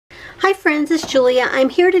Hi friends, it's Julia. I'm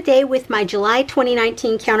here today with my July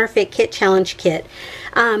 2019 Counterfeit Kit Challenge Kit.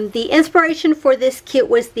 The inspiration for this kit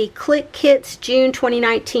was the Click Kits June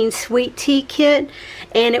 2019 Sweet Tea Kit,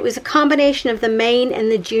 and it was a combination of the main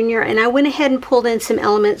and the junior, and I went ahead and pulled in some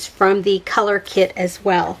elements from the color kit as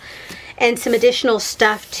well, and some additional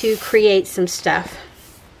stuff to create some stuff.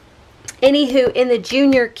 Anywho, in the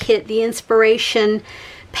junior kit, the inspiration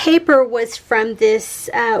paper was from this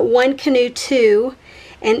One Canoe 2,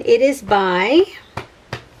 and it is by,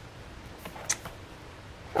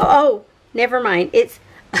 oh, never mind, it's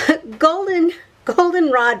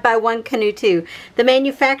Goldenrod by One Canoe 2. The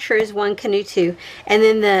manufacturer is One Canoe 2, and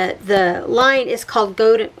then the line is called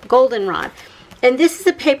Goldenrod. And this is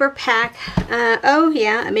a paper pack. Oh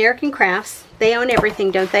yeah, American Crafts. They own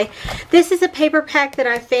everything, don't they? This is a paper pack that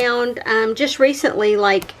I found just recently,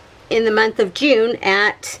 like in the month of June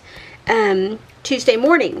at Tuesday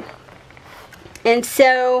morning. And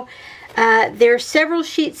so there's several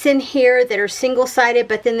sheets in here that are single-sided,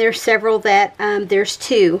 but then there's several that there's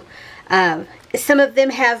two. Some of them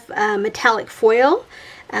have metallic foil,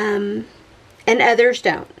 and others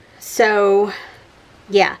don't. So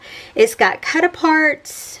yeah, it's got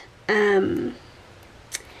cut-aparts.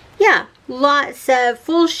 Yeah, lots of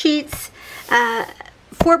full sheets,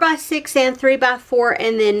 4x6 and 3x4,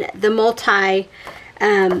 and then the multi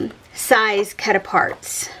size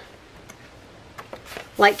cut-aparts,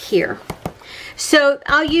 like here. So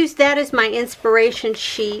I'll use that as my inspiration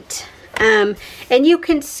sheet. And you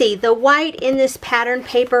can see the white in this pattern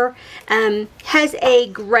paper has a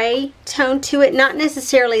gray tone to it, not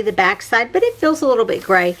necessarily the back side, but it feels a little bit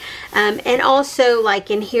gray. And also,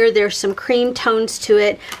 like in here, there's some cream tones to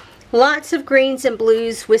it. Lots of greens and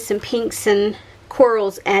blues with some pinks and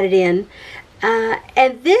corals added in.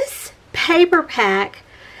 And this paper pack,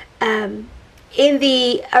 in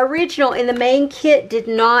the original, in the main kit, did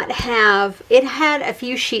not have, it had a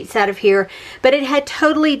few sheets out of here, but it had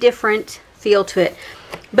totally different feel to it.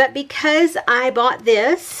 But because I bought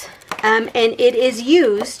this, and it is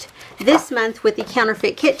used this month with the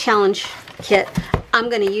Counterfeit Kit Challenge kit, I'm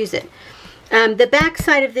going to use it. The back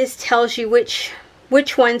side of this tells you which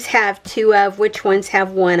ones have two of, which ones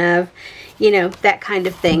have one of, you know, that kind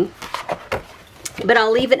of thing. But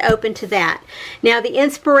I'll leave it open to that. Now, the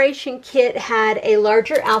inspiration kit had a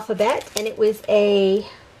larger alphabet, and it was a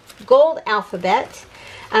gold alphabet.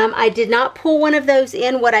 I did not pull one of those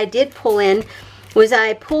in. What I did pull in was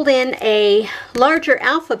I pulled in a larger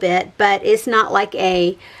alphabet, but it's not like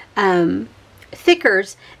a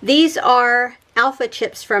thickers. These are alpha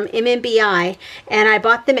chips from MMBI, and I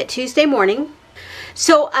bought them at Tuesday morning.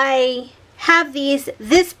 So I have these.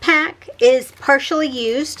 This pack is partially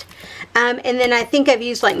used, and then I think I've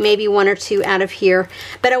used like maybe one or two out of here,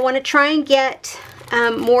 but I want to try and get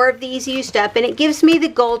more of these used up, and it gives me the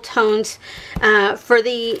gold tones for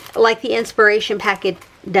the, like the inspiration packet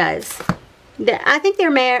does. I think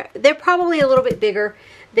they're probably a little bit bigger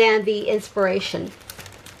than the inspiration.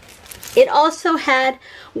 It also had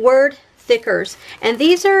word thickers, and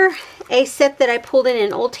these are a set that I pulled in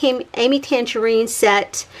an old Amy Tangerine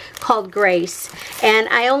set called Grace, and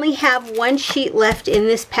I only have one sheet left in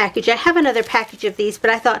this package. I have another package of these, but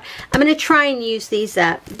I thought I'm going to try and use these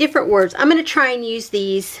different words. I'm going to try and use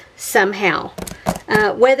these somehow.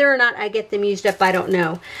 Whether or not I get them used up, I don't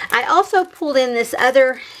know. I also pulled in this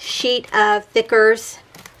other sheet of thickers,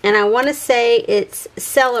 and I want to say it's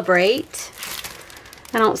Celebrate.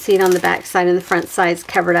 I don't see it on the back side, and the front side's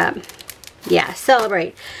covered up. Yeah,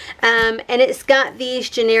 Celebrate. And it's got these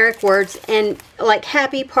generic words and like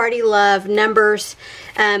happy, party, love, numbers,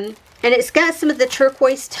 and it's got some of the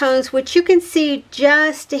turquoise tones, which you can see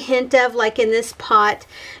just a hint of, like in this pot,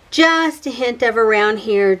 just a hint of around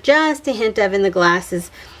here, just a hint of in the glasses.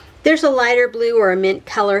 There's a lighter blue or a mint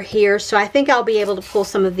color here, so I think I'll be able to pull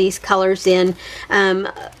some of these colors in,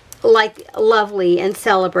 like Lovely and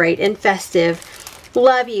Celebrate and Festive.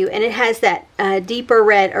 Love You, and it has that deeper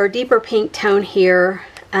red or deeper pink tone here.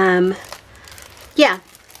 Yeah,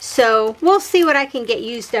 so we'll see what I can get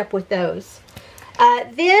used up with those.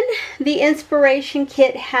 Then the inspiration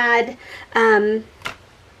kit had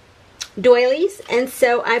doilies, and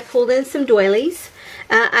so I pulled in some doilies.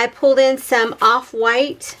 I pulled in some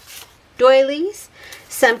off-white doilies,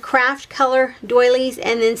 some craft color doilies,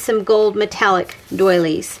 and then some gold metallic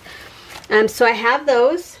doilies. So I have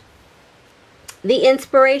those. The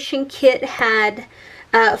inspiration kit had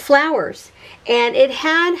flowers, and it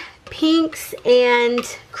had pinks and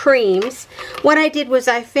creams. What I did was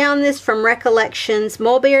I found this from Recollections,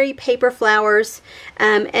 mulberry paper flowers,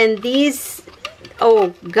 and these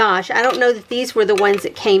oh gosh, I don't know that these were the ones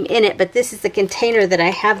that came in it, but this is the container that I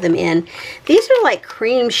have them in. These are like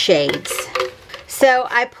cream shades. So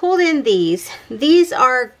I pulled in these. These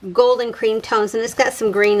are golden cream tones, and it's got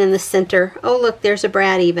some green in the center. Oh, look, there's a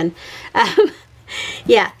Brad even.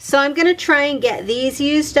 Yeah, so I'm going to try and get these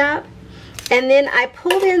used up. And then I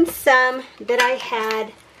pulled in some that I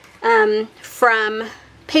had from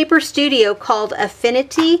Paper Studio called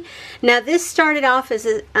Affinity. Now, this started off as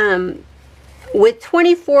a... with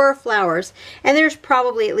 24 flowers, and there's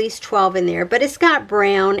probably at least 12 in there, but it's got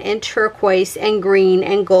brown and turquoise and green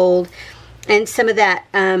and gold and some of that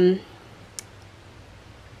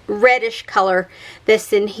reddish color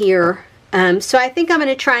that's in here. So I think I'm going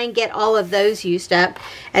to try and get all of those used up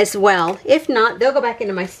as well. If not, they'll go back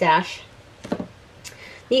into my stash.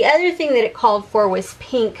 The other thing that it called for was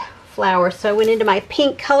pink flowers, so I went into my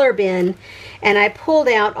pink color bin and I pulled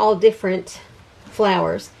out all different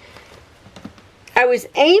flowers. I was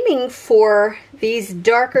aiming for these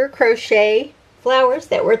darker crochet flowers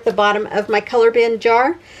that were at the bottom of my color bin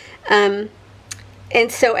jar. And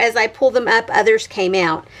so as I pulled them up, others came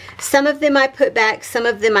out. Some of them I put back, some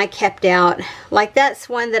of them I kept out. Like that's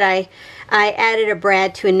one that I added a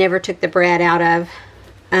brad to and never took the brad out of.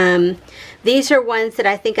 These are ones that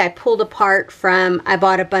I think I pulled apart from, I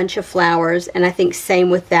bought a bunch of flowers, and I think same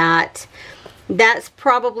with that. That's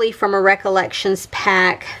probably from a Recollections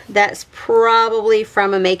pack. That's probably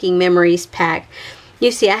from a Making Memories pack. You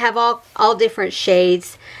see, I have all different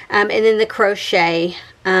shades. And then the crochet.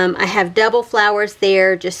 I have double flowers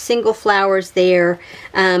there, just single flowers there,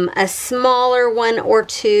 a smaller one or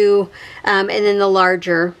two, and then the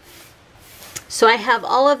larger. So I have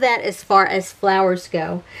all of that as far as flowers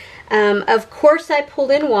go. Of course, I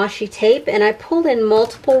pulled in washi tape, and I pulled in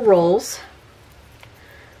multiple rolls.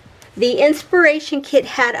 The inspiration kit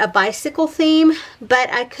had a bicycle theme, but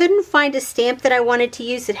I couldn't find a stamp that I wanted to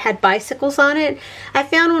use that had bicycles on it. I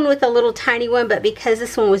found one with a little tiny one, but because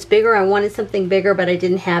this one was bigger, I wanted something bigger, but I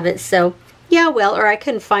didn't have it. So, yeah, well, or I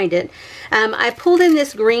couldn't find it. I pulled in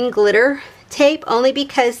this green glitter tape only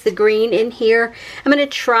because the green in here, I'm going to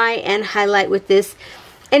try and highlight with this.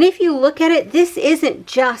 And if you look at it, this isn't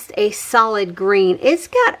just a solid green. It's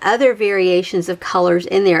got other variations of colors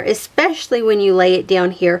in there, especially when you lay it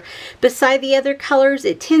down here. Beside the other colors,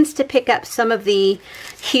 it tends to pick up some of the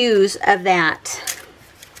hues of that.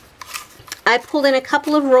 I pulled in a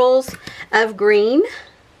couple of rolls of green.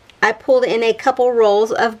 I pulled in a couple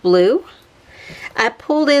rolls of blue. I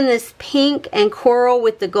pulled in this pink and coral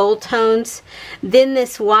with the gold tones. Then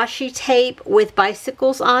this washi tape with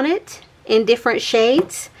bicycles on it in different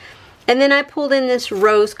shades, and then I pulled in this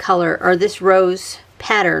rose color, or this rose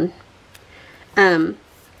pattern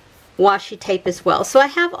washi tape as well. So I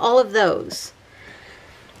have all of those.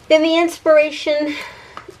 Then the inspiration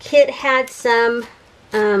kit had some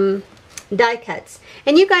die cuts,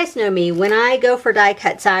 and you guys know me, when I go for die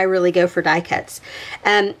cuts, I really go for die cuts.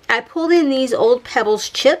 I pulled in these Old Pebbles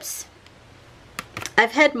chips.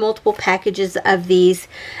 I've had multiple packages of these,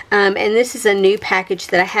 and this is a new package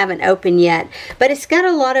that I haven't opened yet, but it's got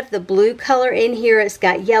a lot of the blue color in here. It's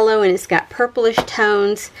got yellow and it's got purplish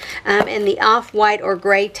tones, and the off-white or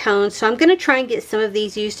gray tones. So I'm going to try and get some of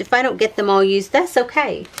these used. If I don't get them all used, that's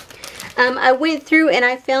okay. I went through and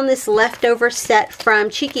I found this leftover set from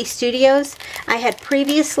Cheeky Studios. I had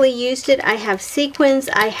previously used it. I have sequins,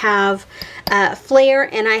 I have flare,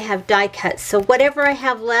 and I have die cuts. So whatever I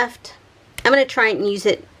have left, I'm going to try and use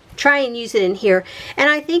it in here, and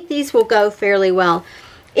I think these will go fairly well.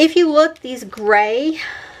 If you look, these gray,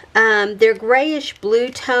 they're grayish blue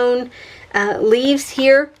tone leaves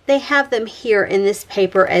here. They have them here in this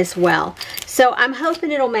paper as well, so I'm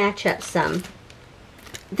hoping it'll match up some.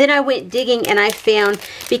 Then I went digging and I found,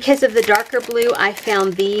 because of the darker blue, I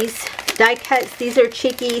found these die cuts. These are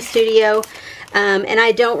Cheeky Studio. And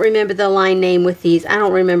I don't remember the line name with these. I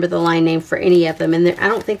don't remember the line name for any of them, and I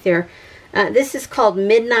don't think they're this is called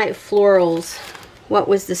Midnight Florals. What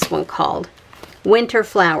was this one called? Winter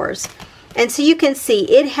Flowers. And so you can see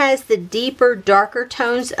it has the deeper, darker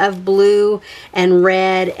tones of blue and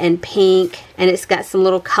red and pink, and it's got some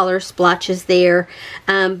little color splotches there.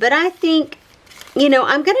 But I think, you know,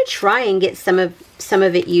 I'm going to try and get some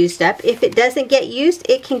of it used up. If it doesn't get used,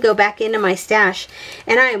 it can go back into my stash,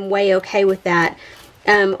 and I am way okay with that.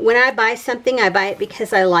 When I buy something, I buy it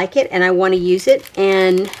because I like it and I want to use it,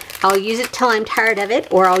 and I'll use it till I'm tired of it,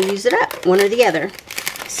 or I'll use it up, one or the other.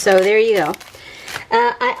 So there you go.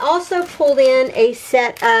 I also pulled in a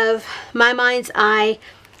set of My Mind's Eye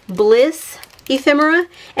Bliss ephemera,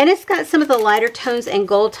 and it's got some of the lighter tones and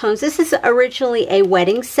gold tones. This is originally a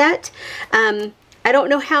wedding set. I don't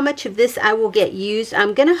know how much of this I will get used.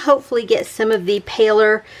 I'm going to hopefully get some of the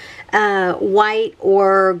paler white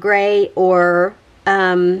or gray or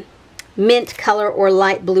mint color or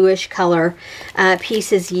light bluish color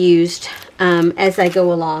pieces used as I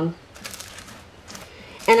go along.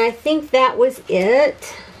 And I think that was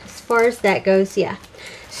it as far as that goes, yeah.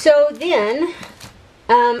 So then,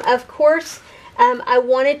 of course, I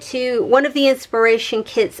wanted to, one of the inspiration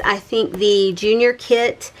kits, I think the junior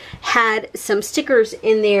kit had some stickers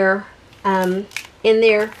in their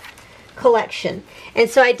collection. And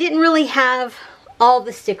so I didn't really have all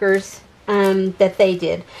the stickers that they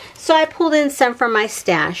did. So I pulled in some from my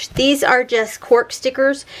stash. These are just cork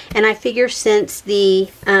stickers, and I figure since the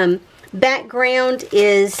background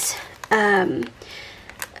is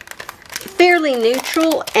fairly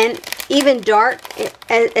neutral and even dark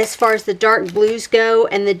as far as the dark blues go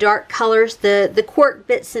and the dark colors, the cork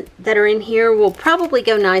bits that are in here will probably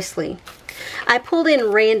go nicely. I pulled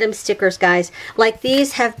in random stickers, guys. Like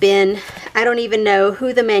these have been, I don't even know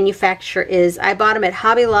who the manufacturer is. I bought them at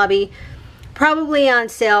Hobby Lobby, probably on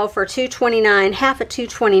sale for $2.29, half of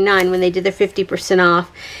 $2.29 when they did their 50%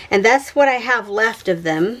 off. And that's what I have left of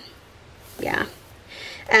them. Yeah.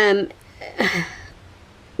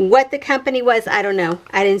 What the company was, I don't know.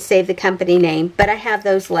 I didn't save the company name, but I have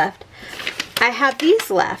those left. I have these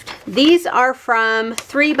left. These are from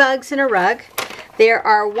 3 Bugs in a Rug. There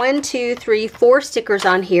are 1, 2, 3, 4 stickers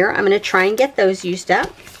on here. I'm going to try and get those used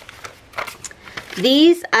up.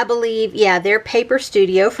 These, I believe, yeah, they're Paper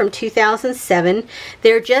Studio from 2007.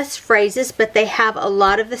 They're just phrases, but they have a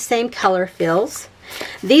lot of the same color fills.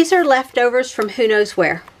 These are leftovers from who knows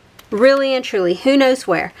where. Really and truly, who knows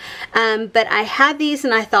where. But I had these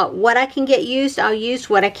and I thought what I can get used, I'll use.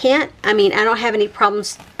 What I can't, I mean, I don't have any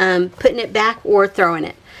problems putting it back or throwing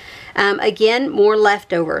it. Again, more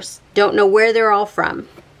leftovers. Don't know where they're all from.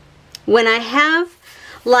 When I have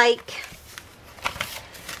like,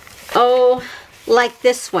 oh, like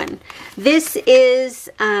this one. This is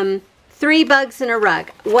 3 Bugs in a Rug.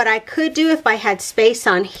 What I could do if I had space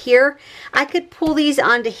on here, I could pull these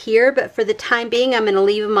onto here, but for the time being, I'm going to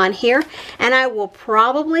leave them on here. And I will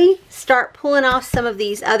probably start pulling off some of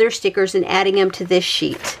these other stickers and adding them to this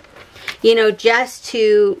sheet. You know, just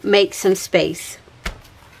to make some space.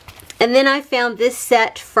 And then I found this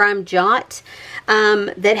set from Jot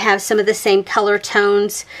that have some of the same color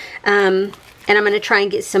tones. And I'm going to try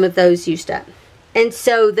and get some of those used up. And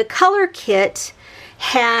so the color kit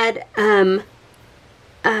had, oh,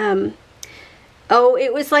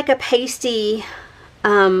 it was like a pasty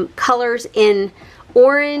colors in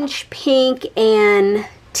orange, pink, and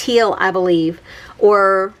teal, I believe,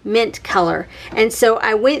 or mint color. And so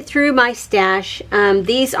I went through my stash.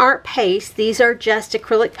 These aren't paste, these are just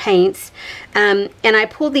acrylic paints. And I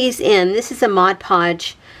pulled these in. This is a Mod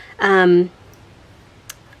Podge.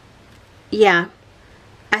 Yeah,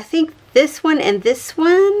 I think this one and this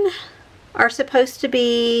one are supposed to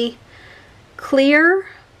be clear.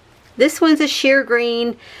 This one's a sheer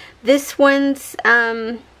green. This one's,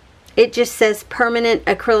 it just says permanent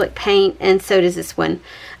acrylic paint, and so does this one.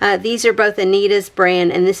 These are both Anita's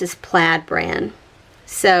brand, and this is Plaid brand.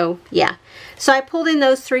 So, yeah. So I pulled in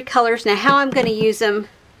those 3 colors. Now, how I'm going to use them,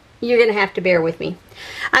 you're going to have to bear with me.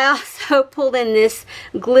 I also pulled in this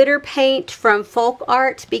glitter paint from Folk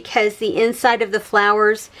Art because the inside of the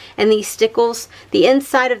flowers and these stickles, the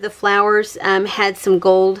inside of the flowers had some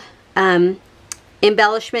gold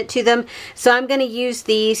embellishment to them. So I'm going to use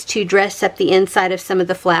these to dress up the inside of some of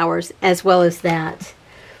the flowers as well as that.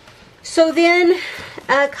 So then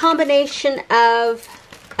a combination of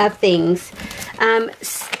things.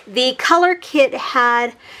 The color kit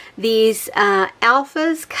had these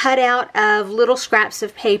alphas cut out of little scraps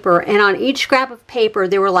of paper, and on each scrap of paper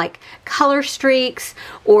there were like color streaks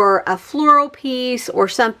or a floral piece or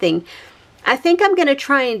something. I think I'm going to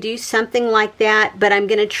try and do something like that, but I'm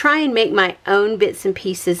going to try and make my own bits and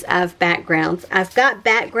pieces of backgrounds. I've got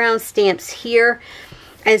background stamps here,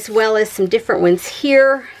 as well as some different ones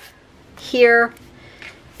here, here,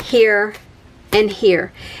 here, and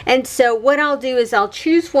here. And so what I'll do is I'll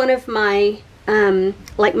choose one of my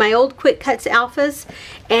like my old Quick Cuts alphas,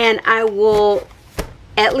 and I will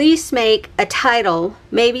at least make a title,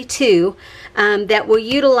 maybe 2, that will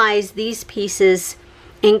utilize these pieces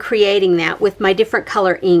in creating that with my different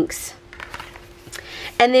color inks.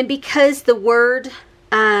 And then because the word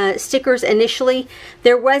stickers initially,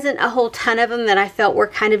 there wasn't a whole ton of them that I felt were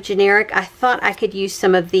kind of generic, I thought I could use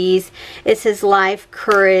some of these. It says life,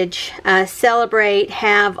 courage, celebrate,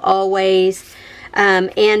 have, always,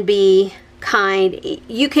 and be kind.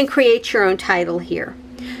 You can create your own title here.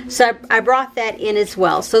 So I brought that in as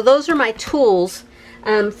well. So those are my tools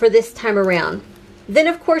for this time around. Then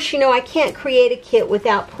of course, you know, I can't create a kit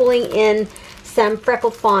without pulling in some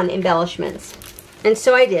Freckled Fawn embellishments. And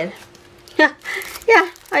so I did.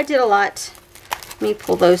 Yeah, I did a lot. Let me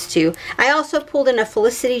pull those two. I also pulled in a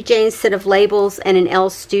Felicity Jane set of labels and an Elle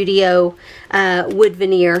Studio wood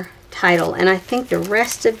veneer title. And I think the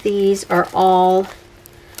rest of these are all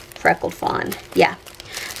Freckled Fawn. Yeah.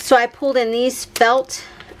 So I pulled in these felt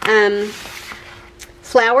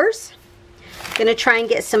flowers. I'm going to try and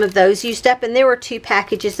get some of those used up. And there were 2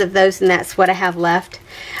 packages of those, and that's what I have left.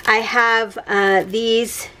 I have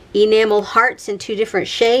these enamel hearts in 2 different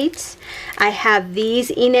shades. I have these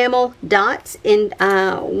enamel dots in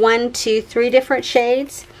 1, 2, 3 different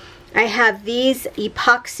shades. I have these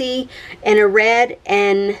epoxy in a red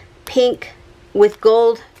and pink with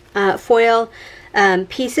gold foil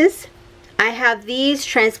pieces. I have these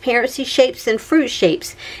transparency shapes and fruit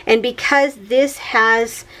shapes, and because this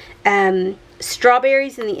has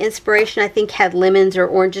strawberries and the inspiration I think had lemons or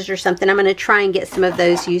oranges or something, I'm going to try and get some of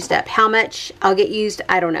those used up. How much I'll get used,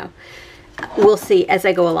 I don't know. We'll see as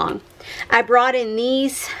I go along. I brought in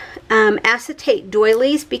these acetate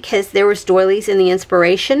doilies because there was doilies in the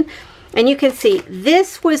inspiration. And you can see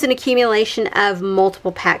this was an accumulation of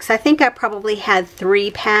multiple packs. I think I probably had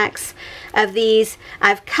 3 packs of these.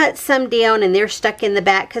 I've cut some down and they're stuck in the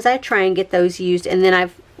back because I try and get those used. And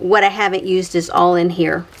then what I haven't used is all in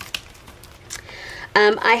here.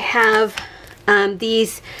 I have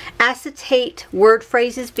these acetate word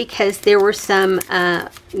phrases because there were some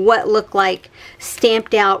what looked like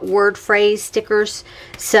stamped out word phrase stickers.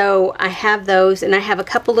 So I have those, and I have a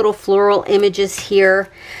couple little floral images here.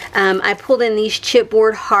 I pulled in these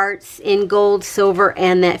chipboard hearts in gold, silver,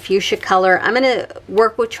 and that fuchsia color. I'm going to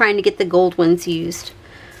work with trying to get the gold ones used.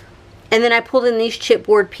 And then I pulled in these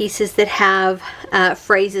chipboard pieces that have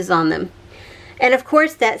phrases on them. And of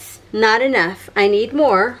course, that's not enough. I need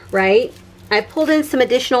more, right? I pulled in some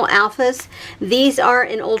additional alphas. These are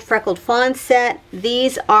an old Freckled Fawn set.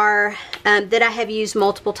 These are that I have used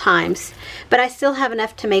multiple times, but I still have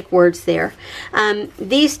enough to make words there.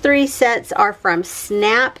 These 3 sets are from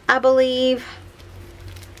Snap, I believe.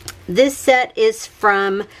 This set is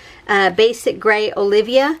from Basic Gray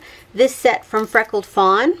Olivia. This set from Freckled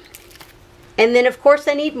Fawn. And then of course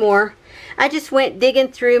I need more. I just went digging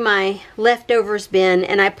through my leftovers bin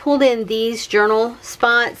and I pulled in these journal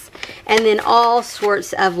spots and then all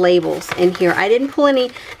sorts of labels in here. I didn't pull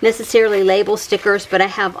any necessarily label stickers, but I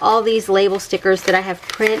have all these label stickers that I have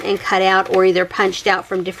print and cut out or either punched out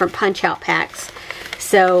from different punch out packs.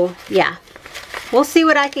 So yeah, we'll see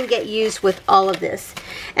what I can get used with all of this.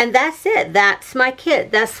 And that's it. That's my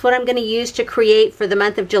kit. That's what I'm going to use to create for the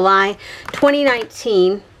month of July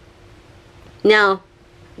 2019. Now,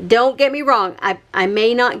 don't get me wrong, I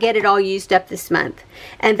may not get it all used up this month,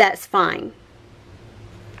 and that's fine.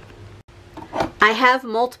 I have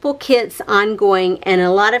multiple kits ongoing, and a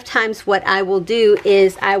lot of times what I will do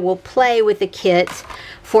is I will play with the kit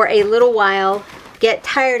for a little while, get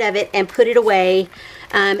tired of it, and put it away,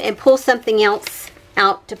 and pull something else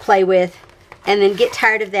out to play with, and then get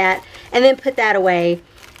tired of that, and then put that away,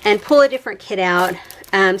 and pull a different kit out.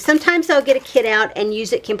 Sometimes I'll get a kit out and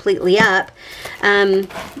use it completely up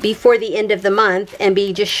before the end of the month and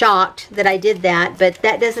be just shocked that I did that, but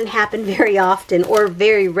that doesn't happen very often or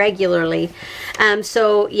very regularly.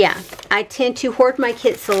 So yeah, I tend to hoard my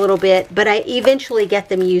kits a little bit, but I eventually get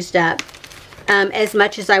them used up as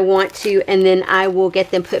much as I want to, and then I will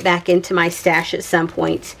get them put back into my stash at some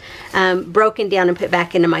point, broken down and put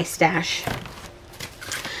back into my stash.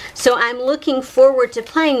 So I'm looking forward to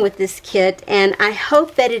playing with this kit, and I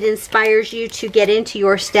hope that it inspires you to get into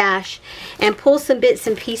your stash and pull some bits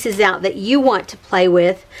and pieces out that you want to play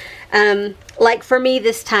with. Like for me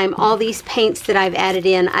this time, all these paints that I've added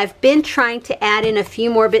in, I've been trying to add in a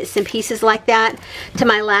few more bits and pieces like that to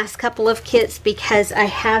my last couple of kits because I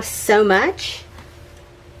have so much.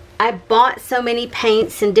 I bought so many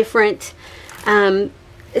paints and different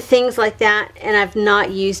things like that, and I've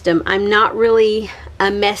not used them. I'm not really a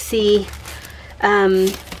messy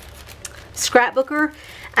scrapbooker.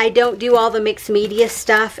 I don't do all the mixed media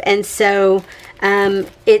stuff, and so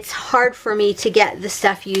it's hard for me to get the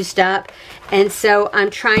stuff used up, and so I'm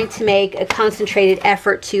trying to make a concentrated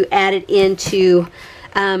effort to add it into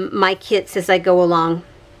my kits as I go along.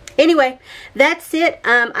 Anyway, that's it.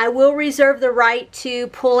 I will reserve the right to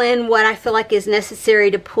pull in what I feel like is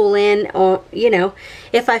necessary to pull in, or, you know,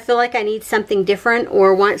 if I feel like I need something different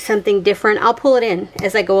or want something different, I'll pull it in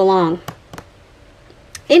as I go along.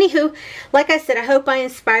 Anywho, like I said, I hope I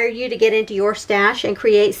inspire you to get into your stash and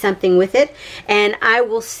create something with it, and I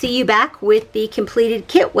will see you back with the completed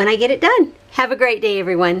kit when I get it done. Have a great day,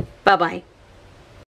 everyone. Bye-bye.